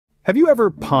Have you ever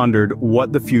pondered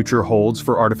what the future holds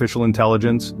for artificial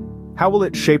intelligence? How will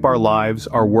it shape our lives,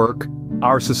 our work,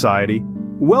 our society?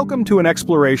 Welcome to an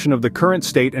exploration of the current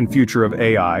state and future of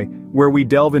AI, where we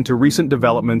delve into recent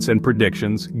developments and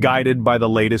predictions, guided by the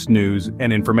latest news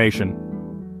and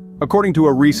information. According to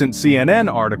a recent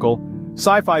CNN article,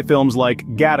 sci-fi films like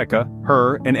Gattaca,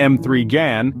 Her, and M3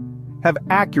 Gan have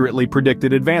accurately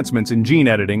predicted advancements in gene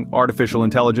editing, artificial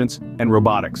intelligence, and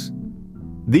robotics.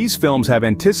 These films have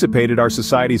anticipated our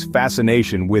society's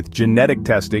fascination with genetic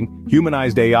testing,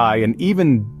 humanized AI, and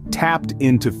even tapped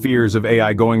into fears of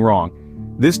AI going wrong.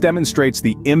 This demonstrates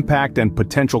the impact and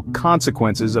potential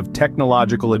consequences of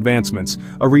technological advancements,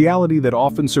 a reality that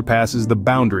often surpasses the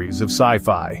boundaries of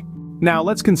sci-fi. Now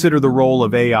let's consider the role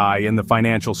of AI in the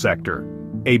financial sector.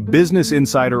 A Business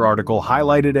Insider article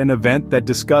highlighted an event that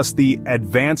discussed the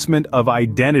advancement of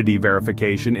identity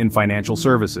verification in financial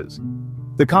services.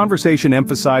 The conversation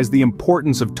emphasized the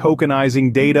importance of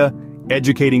tokenizing data,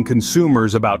 educating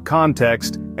consumers about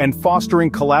context, and fostering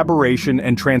collaboration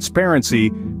and transparency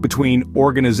between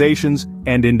organizations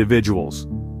and individuals.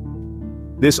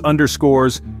 This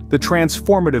underscores the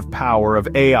transformative power of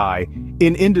AI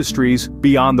in industries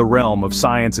beyond the realm of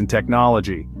science and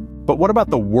technology. But what about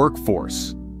the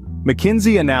workforce?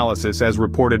 McKinsey analysis, as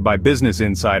reported by Business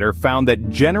Insider, found that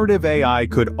generative AI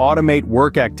could automate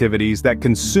work activities that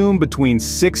consume between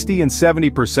 60 and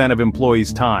 70% of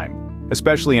employees' time,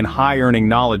 especially in high-earning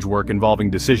knowledge work involving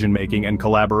decision-making and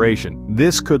collaboration.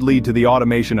 This could lead to the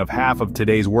automation of half of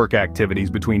today's work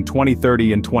activities between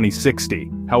 2030 and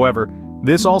 2060. However,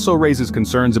 this also raises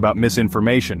concerns about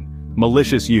misinformation,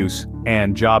 malicious use,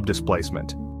 and job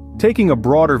displacement. Taking a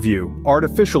broader view,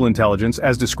 artificial intelligence,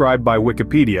 as described by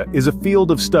Wikipedia, is a field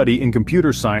of study in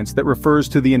computer science that refers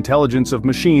to the intelligence of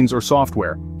machines or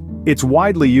software. It's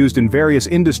widely used in various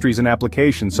industries and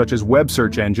applications such as web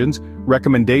search engines,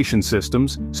 recommendation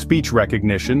systems, speech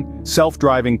recognition,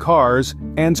 self-driving cars,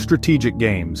 and strategic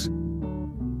games.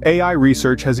 AI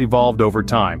research has evolved over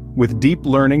time, with deep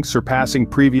learning surpassing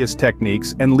previous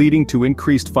techniques and leading to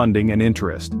increased funding and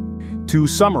interest. To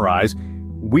summarize,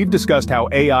 we've discussed how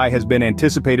AI has been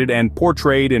anticipated and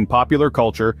portrayed in popular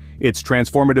culture, its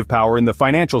transformative power in the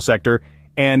financial sector,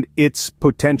 and its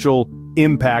potential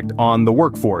impact on the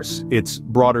workforce, its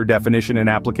broader definition and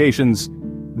applications.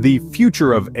 The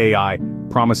future of AI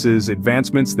promises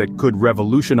advancements that could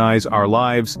revolutionize our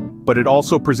lives, but it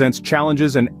also presents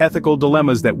challenges and ethical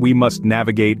dilemmas that we must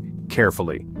navigate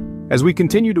carefully. As we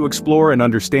continue to explore and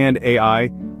understand AI,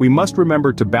 we must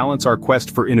remember to balance our quest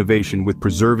for innovation with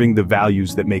preserving the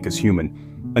values that make us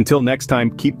human. Until next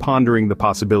time, keep pondering the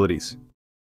possibilities.